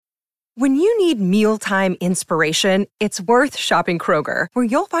When you need mealtime inspiration, it's worth shopping Kroger, where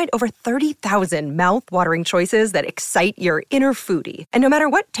you'll find over 30,000 mouth-watering choices that excite your inner foodie. And no matter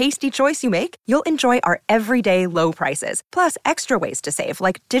what tasty choice you make, you'll enjoy our everyday low prices, plus extra ways to save,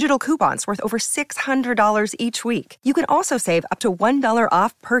 like digital coupons worth over $600 each week. You can also save up to $1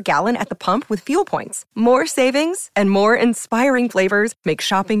 off per gallon at the pump with fuel points. More savings and more inspiring flavors make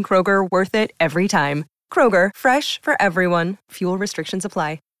shopping Kroger worth it every time. Kroger, fresh for everyone. Fuel restrictions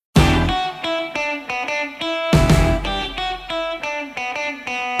apply.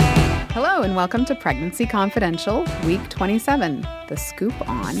 Hello and welcome to Pregnancy Confidential, Week 27, the scoop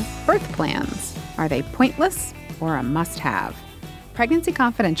on birth plans. Are they pointless or a must-have? Pregnancy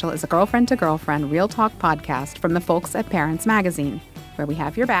Confidential is a girlfriend-to-girlfriend real talk podcast from the folks at Parents Magazine, where we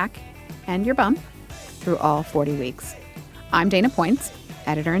have your back and your bump through all 40 weeks. I'm Dana Points,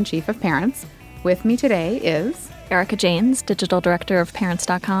 editor-in-chief of Parents. With me today is Erica Janes, digital director of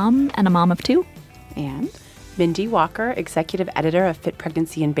Parents.com and a mom of two. And Mindy Walker, executive editor of Fit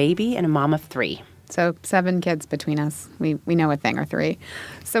Pregnancy and Baby and a mom of three. So 7 kids between us. We know a thing or three.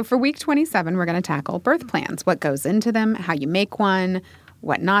 So for week 27, we're going to tackle birth plans, what goes into them, how you make one,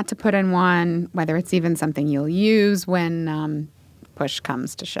 what not to put in one, whether it's even something you'll use when push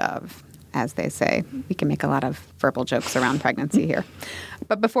comes to shove, as they say. We can make a lot of verbal jokes around pregnancy here.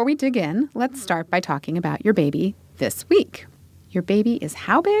 But before we dig in, let's start by talking about your baby this week. Your baby is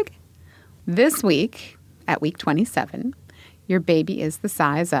how big? This week, at week 27, your baby is the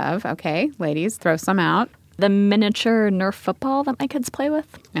size of, okay, ladies, throw some out. The miniature Nerf football that my kids play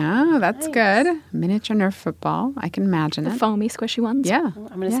with. Oh, that's good. Miniature Nerf football. I can imagine The it. foamy, squishy ones. Yeah.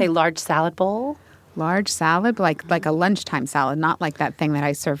 I'm going to say large salad bowl. Large salad, like a lunchtime salad, not like that thing that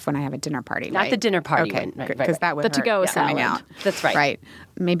I serve when I have a dinner party. Not right? the dinner party Okay, one. Right, because that would The to-go hurt coming salad. out. That's right. Right.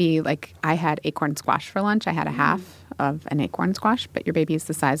 Maybe like I had acorn squash for lunch. I had a half of an acorn squash, but your baby is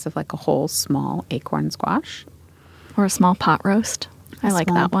the size of like a whole small acorn squash. Or a small pot roast. I like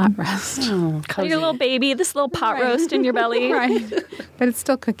Small that one. pot roast. Like your little baby, this little pot roast in your belly. Right. But it's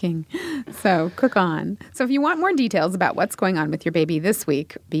still cooking. So cook on. So if you want more details about what's going on with your baby this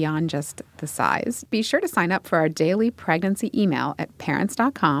week beyond just the size, be sure to sign up for our daily pregnancy email at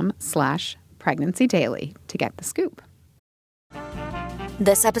parents.com/pregnancydaily to get the scoop.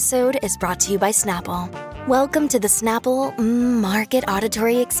 This episode is brought to you by Snapple. Welcome to the Snapple Market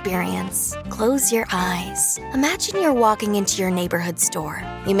Auditory Experience. Close your eyes. Imagine you're walking into your neighborhood store.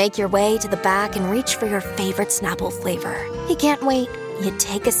 You make your way to the back and reach for your favorite Snapple flavor. You can't wait. You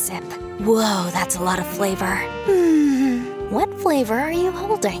take a sip. Whoa, that's a lot of flavor. What flavor are you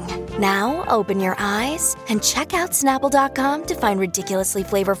holding? Now open your eyes and check out Snapple.com to find ridiculously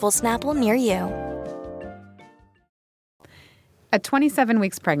flavorful Snapple near you. At 27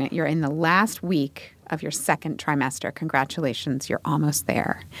 weeks pregnant, you're in the last week of your second trimester. Congratulations, you're almost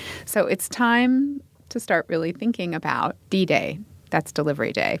there. So it's time to start really thinking about D-Day. That's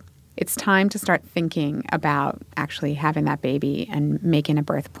delivery day. It's time to start thinking about actually having that baby and making a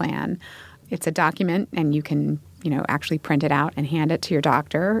birth plan. It's a document, and you can, actually print it out and hand it to your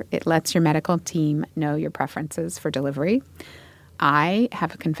doctor. It lets your medical team know your preferences for delivery. I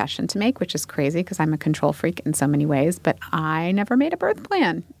have a confession to make, which is crazy because I'm a control freak in so many ways, but I never made a birth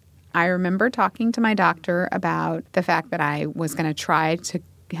plan. I remember talking to my doctor about the fact that I was going to try to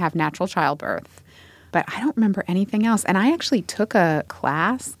have natural childbirth, but I don't remember anything else. And I actually took a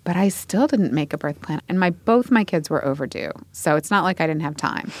class, but I still didn't make a birth plan. And both my kids were overdue, so it's not like I didn't have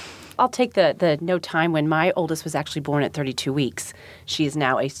time. I'll take the no time when my oldest was actually born at 32 weeks. She is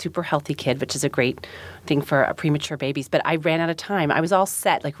now a super healthy kid, which is a great thing for premature babies. But I ran out of time. I was all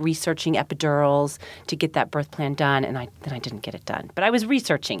set, like researching epidurals to get that birth plan done, and then I didn't get it done. But I was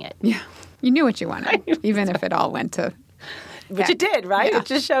researching it. Yeah, you knew what you wanted, even if it all went to... Which it did, right? Yeah. It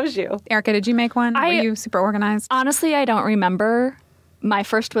just shows you. Erica, did you make one? Were you super organized? Honestly, I don't remember. My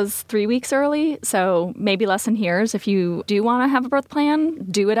first was 3 weeks early, so maybe lesson here is if you do want to have a birth plan,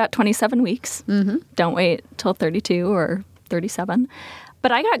 do it at 27 weeks. Mm-hmm. Don't wait till 32 or 37.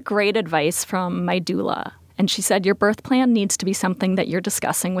 But I got great advice from my doula, and she said your birth plan needs to be something that you're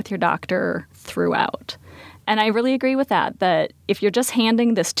discussing with your doctor throughout. And I really agree with that if you're just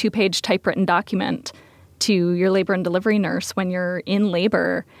handing this 2-page typewritten document to your labor and delivery nurse when you're in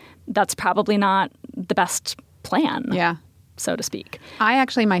labor, that's probably not the best plan. Yeah. So to speak.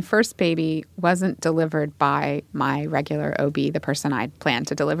 My first baby wasn't delivered by my regular OB, the person I'd planned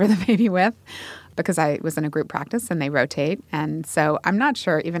to deliver the baby with, because I was in a group practice and they rotate. And so I'm not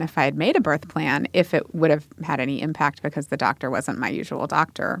sure, even if I had made a birth plan, if it would have had any impact because the doctor wasn't my usual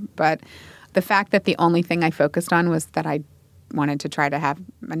doctor. But the fact that the only thing I focused on was that I wanted to try to have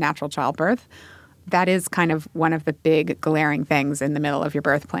a natural childbirth, that is kind of one of the big glaring things in the middle of your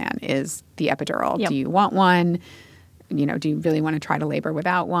birth plan is the epidural. Yep. Do you want one? Do you really want to try to labor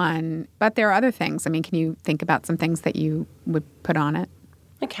without one? But there are other things. I mean, can you think about some things that you would put on it?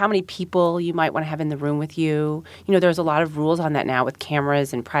 Like how many people you might want to have in the room with you. There's a lot of rules on that now with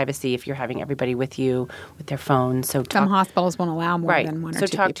cameras and privacy if you're having everybody with you with their phones. So some hospitals won't allow more than one or two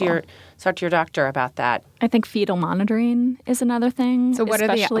people. So talk to your doctor about that. I think fetal monitoring is another thing. So what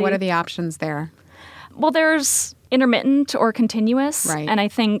are the options there? Well, there's intermittent or continuous. Right. And I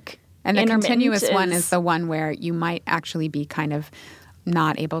think and the continuous one is the one where you might actually be kind of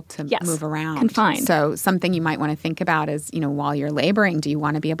not able to move around. Confined. So something you might want to think about is, while you're laboring, do you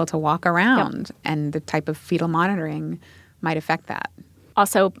want to be able to walk around? Yep. And the type of fetal monitoring might affect that.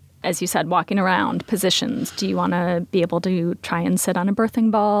 Also, as you said, walking around, positions. Do you want to be able to try and sit on a birthing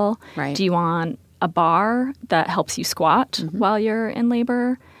ball? Right. Do you want a bar that helps you squat while you're in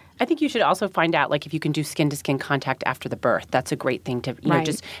labor? I think you should also find out, if you can do skin-to-skin contact after the birth. That's a great thing to,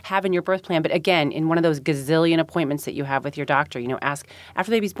 just have in your birth plan. But again, in one of those gazillion appointments that you have with your doctor, ask,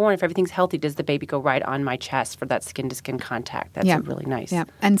 after the baby's born, if everything's healthy, does the baby go right on my chest for that skin-to-skin contact? That's really nice. Yeah,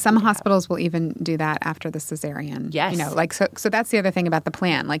 and some hospitals will even do that after the cesarean. Yes. So that's the other thing about the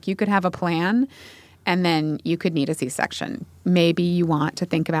plan. You could have a plan, and then you could need a C-section. Maybe you want to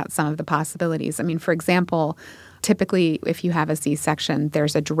think about some of the possibilities. I mean, for example, typically, if you have a C-section,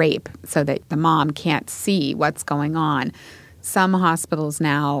 there's a drape so that the mom can't see what's going on. Some hospitals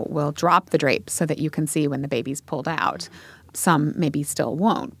now will drop the drape so that you can see when the baby's pulled out. Some maybe still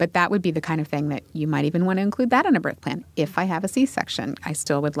won't. But that would be the kind of thing that you might even want to include that in a birth plan. If I have a C-section, I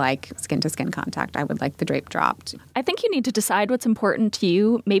still would like skin-to-skin contact. I would like the drape dropped. I think you need to decide what's important to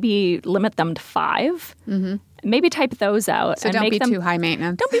you. Maybe limit them to 5. Mm-hmm. Maybe type those out. So don't be too high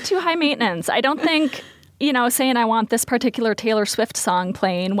maintenance. Don't be too high maintenance. I don't think... saying I want this particular Taylor Swift song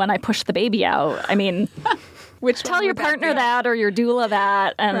playing when I push the baby out. I mean, tell your partner that or your doula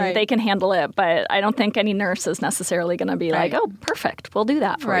that, and they can handle it. But I don't think any nurse is necessarily going to be like, oh, perfect, we'll do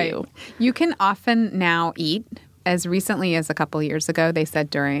that for you. You can often now eat. As recently as a couple years ago, they said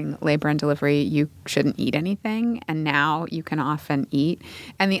during labor and delivery you shouldn't eat anything, and now you can often eat.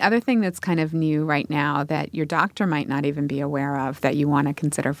 And the other thing that's kind of new right now that your doctor might not even be aware of that you want to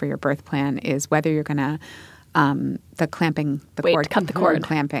consider for your birth plan is whether you're going to cut the cord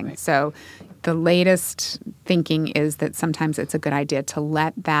clamping. Right. So the latest thinking is that sometimes it's a good idea to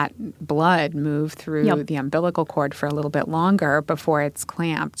let that blood move through the umbilical cord for a little bit longer before it's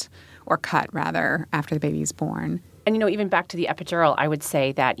clamped. Or cut, rather, after the baby's born. And, even back to the epidural, I would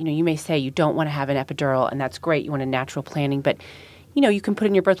say that, you may say you don't want to have an epidural, and that's great. You want a natural planning. But, you can put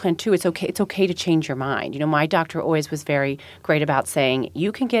in your birth plan, too. It's okay to change your mind. My doctor always was very great about saying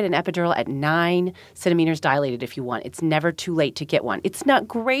you can get an epidural at 9 centimeters dilated if you want. It's never too late to get one. It's not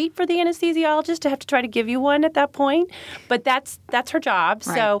great for the anesthesiologist to have to try to give you one at that point, but that's her job.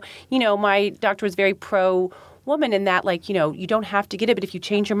 Right. So, my doctor was very pro-woman in that, you don't have to get it, but if you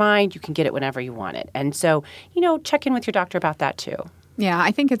change your mind, you can get it whenever you want it. And so, check in with your doctor about that too. Yeah,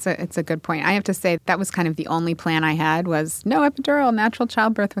 I think it's a good point. I have to say that was kind of the only plan I had was no epidural, natural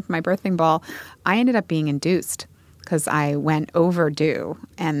childbirth with my birthing ball. I ended up being induced because I went overdue.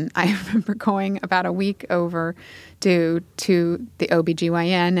 And I remember going about a week overdue to the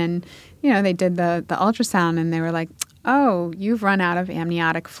OBGYN and, they did the ultrasound and they were like, oh, you've run out of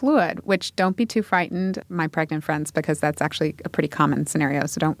amniotic fluid, which don't be too frightened, my pregnant friends, because that's actually a pretty common scenario.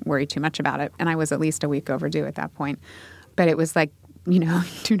 So don't worry too much about it. And I was at least a week overdue at that point. But it was like,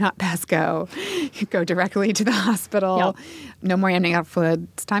 do not pass go. You go directly to the hospital. Yep. No more amniotic fluid.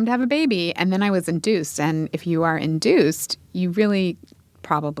 It's time to have a baby. And then I was induced. And if you are induced, you really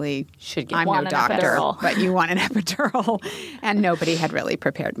probably should get I'm no doctor, but you want an epidural. And nobody had really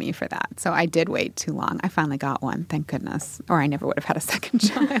prepared me for that. So I did wait too long. I finally got one, thank goodness. Or I never would have had a second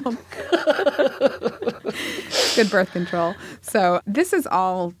child. Good birth control. So this is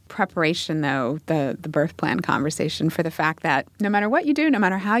all preparation, though, the birth plan conversation, for the fact that no matter what you do, no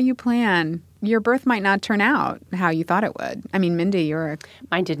matter how you plan, your birth might not turn out how you thought it would. I mean, Mindy, you're a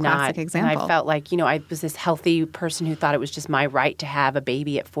Mine did classic not. example. And I felt like, I was this healthy person who thought it was just my right to have a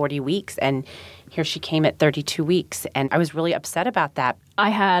baby at 40 weeks. And here she came at 32 weeks. And I was really upset about that. I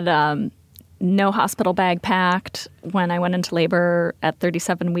had no hospital bag packed when I went into labor at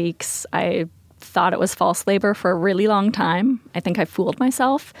 37 weeks. I thought it was false labor for a really long time. I think I fooled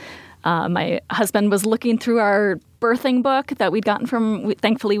myself. My husband was looking through our birthing book that we'd gotten from,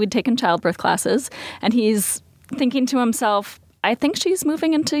 thankfully we'd taken childbirth classes, and he's thinking to himself, I think she's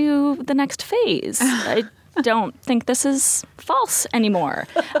moving into the next phase. don't think this is false anymore.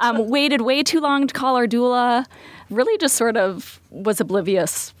 Waited way too long to call our doula. Really just sort of was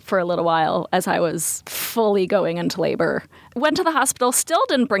oblivious for a little while as I was fully going into labor. Went to the hospital, still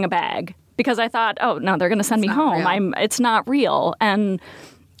didn't bring a bag because I thought, oh, no, they're going to send me home. It's not real. And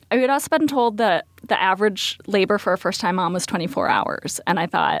I had also been told that the average labor for a first-time mom was 24 hours. And I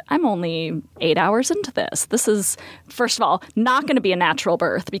thought, I'm only 8 hours into this. This is, first of all, not going to be a natural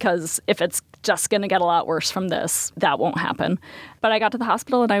birth because if it's just going to get a lot worse from this, that won't happen. But I got to the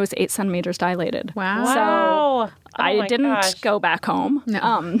hospital and I was 8 centimeters dilated. Wow. So I didn't go back home.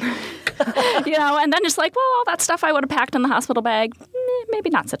 No. And then just like, well, all that stuff I would have packed in the hospital bag, maybe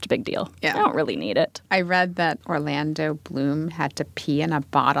not such a big deal. Yeah. I don't really need it. I read that Orlando Bloom had to pee in a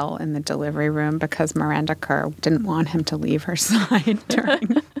bottle in the delivery room because Miranda Kerr didn't want him to leave her side during,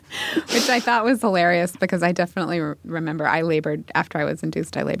 which I thought was hilarious because I definitely remember I labored after I was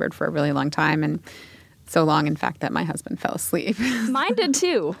induced. I labored for a really long time and so long, in fact, that my husband fell asleep. Mine did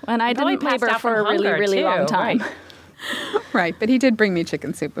too, and I Probably didn't passed labor out for a from really, hunger, really too, long time. right. Right, but he did bring me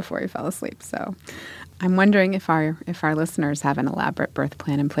chicken soup before he fell asleep. So I'm wondering if our listeners have an elaborate birth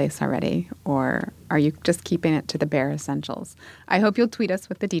plan in place already, or are you just keeping it to the bare essentials? I hope you'll tweet us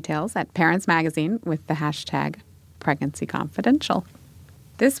with the details at Parents Magazine with the hashtag PregnancyConfidential.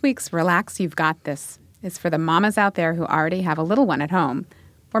 This week's Relax You've Got This is for the mamas out there who already have a little one at home,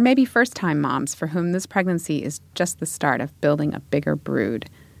 or maybe first-time moms for whom this pregnancy is just the start of building a bigger brood.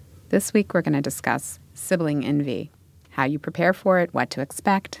 This week we're going to discuss sibling envy, how you prepare for it, what to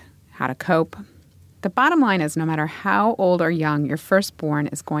expect, how to cope. The bottom line is no matter how old or young your firstborn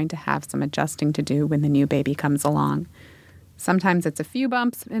is going to have some adjusting to do when the new baby comes along. Sometimes it's a few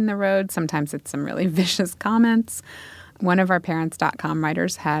bumps in the road. Sometimes it's some really vicious comments. One of our Parents.com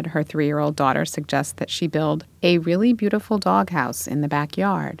writers had her 3-year-old daughter suggest that she build a really beautiful doghouse in the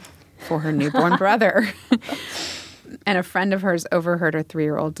backyard for her newborn brother. And a friend of hers overheard her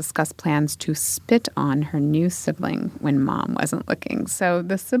 3-year-old discuss plans to spit on her new sibling when mom wasn't looking. So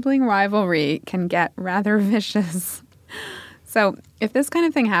the sibling rivalry can get rather vicious. So if this kind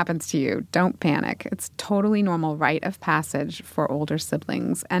of thing happens to you, don't panic. It's totally normal rite of passage for older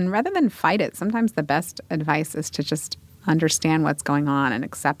siblings. And rather than fight it, sometimes the best advice is to just understand what's going on and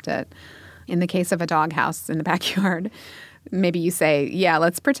accept it. In the case of a doghouse in the backyard, maybe you say, yeah,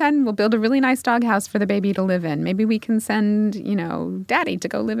 let's pretend we'll build a really nice doghouse for the baby to live in. Maybe we can send, daddy to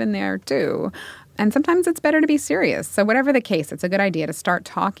go live in there too. And sometimes it's better to be serious. So whatever the case, it's a good idea to start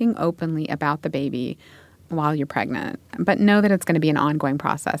talking openly about the baby while you're pregnant. But know that it's going to be an ongoing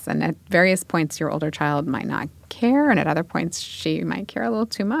process. And at various points, your older child might not care. And at other points, she might care a little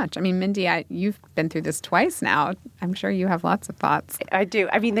too much. I mean, Mindy, you've been through this twice now. I'm sure you have lots of thoughts. I do.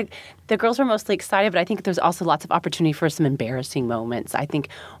 I mean, the girls were mostly excited, but I think there's also lots of opportunity for some embarrassing moments. I think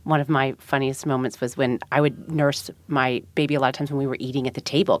one of my funniest moments was when I would nurse my baby a lot of times when we were eating at the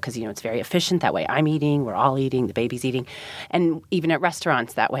table because, it's very efficient that way. I'm eating, we're all eating, the baby's eating, and even at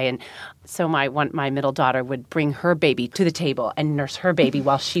restaurants that way. And so my middle daughter would bring her baby to the table and nurse her baby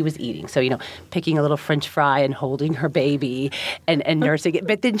while she was eating. So, picking a little French fry and holding her baby and nursing it.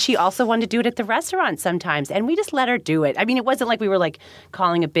 But then she also wanted to do it at the restaurant sometimes, and we just let her do it. I mean, it wasn't like we were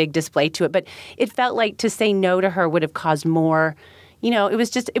calling a big display to it, but it felt like to say no to her would have caused more. We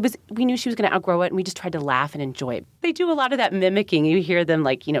knew she was going to outgrow it, and we just tried to laugh and enjoy it. They do a lot of that mimicking. You hear them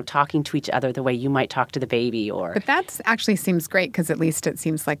talking to each other the way you might talk to the baby. But that actually seems great because at least it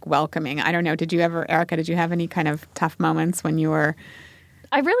seems welcoming. I don't know. Erica, did you have any kind of tough moments when you were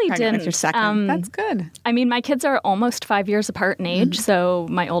I really didn't. With your second? That's good. I mean, my kids are almost 5 years apart in age, so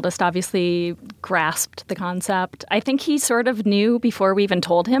my oldest obviously grasped the concept. I think he sort of knew before we even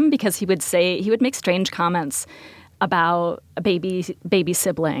told him because he would make strange comments about a baby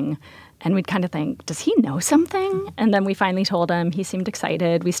sibling. And we'd kind of think, does he know something? And then we finally told him. He seemed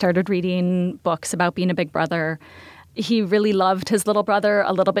excited. We started reading books about being a big brother. He really loved his little brother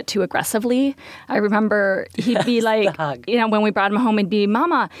a little bit too aggressively. I remember he'd be like, when we brought him home, he'd be,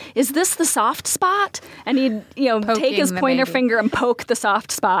 Mama, is this the soft spot? And he'd, take his pointer finger and poke the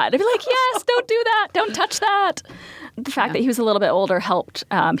soft spot. I'd be like, yes, don't do that. Don't touch that. The fact that he was a little bit older helped.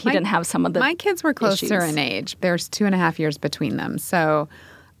 He didn't have some of the My kids were closer in age. There's 2.5 years between them. So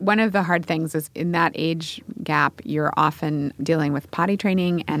one of the hard things is in that age gap, you're often dealing with potty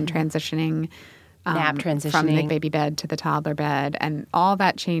training and transitioning. Nap transitioning. From the baby bed to the toddler bed. And all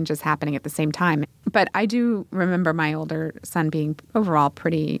that change is happening at the same time. But I do remember my older son being overall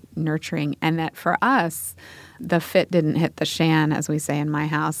pretty nurturing, and that for us, the fit didn't hit the shan, as we say in my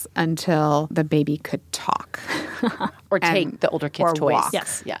house, until the baby could talk. Or take the older kids' toys. Walk.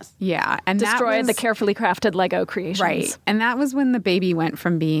 Yes. Yeah. And Destroy the carefully crafted Lego creations. Right. And that was when the baby went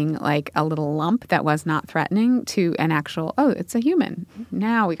from being like a little lump that was not threatening to an actual, oh, it's a human.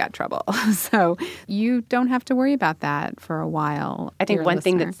 Now we got trouble. So you don't have to worry about that for a while. I think one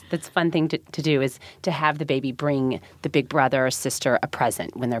thing that's fun thing to do is to have the baby bring the big brother or sister a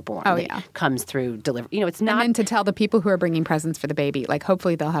present when they're born. Oh, yeah. It comes through delivery. You know, it's not... And then to tell the people who are bringing presents for the baby, like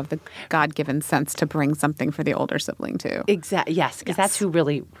hopefully they'll have the God-given sense to bring something for the older sibling too. Exactly. Yes, because that's who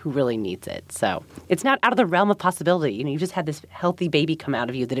really needs it. So it's not out of the realm of possibility. You know, you just had this healthy baby come out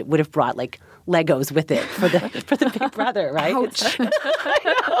of you that it would have brought like Legos with it for the big brother, right? Ouch.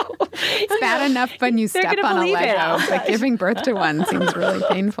 It's bad enough when you step on a Lego, but giving birth to one seems really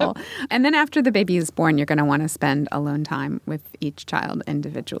painful. And then after the baby is born, you're going to want to spend alone time with each child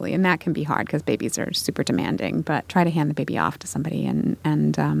individually. And that can be hard because babies are super demanding, but try to hand the baby off to somebody and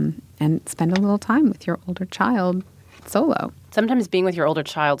spend a little time with your older child solo. Sometimes being with your older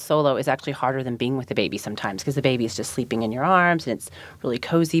child solo is actually harder than being with the baby sometimes because the baby is just sleeping in your arms and it's really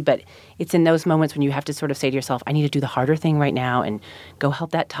cozy. But it's in those moments when you have to sort of say to yourself, I need to do the harder thing right now and go help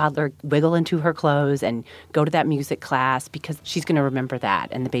that toddler wiggle into her clothes and go to that music class because she's going to remember that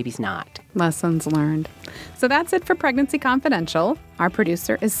and the baby's not. Lessons learned. So that's it for Pregnancy Confidential. Our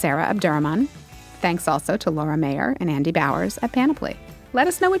producer is Sarah Abdurrahman. Thanks also to Laura Mayer and Andy Bowers at Panoply. Let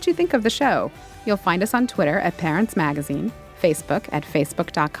us know what you think of the show. You'll find us on Twitter at Parents Magazine, Facebook at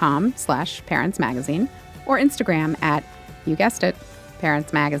facebook.com/Parents Magazine, or Instagram at, you guessed it,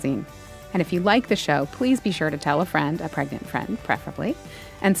 Parents Magazine. And if you like the show, please be sure to tell a friend, a pregnant friend preferably,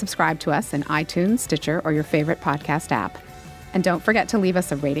 and subscribe to us in iTunes, Stitcher, or your favorite podcast app. And don't forget to leave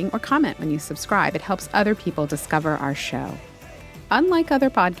us a rating or comment when you subscribe. It helps other people discover our show. Unlike other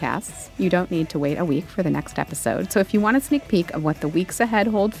podcasts, you don't need to wait a week for the next episode. So if you want a sneak peek of what the weeks ahead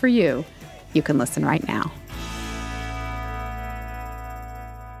hold for you, you can listen right now.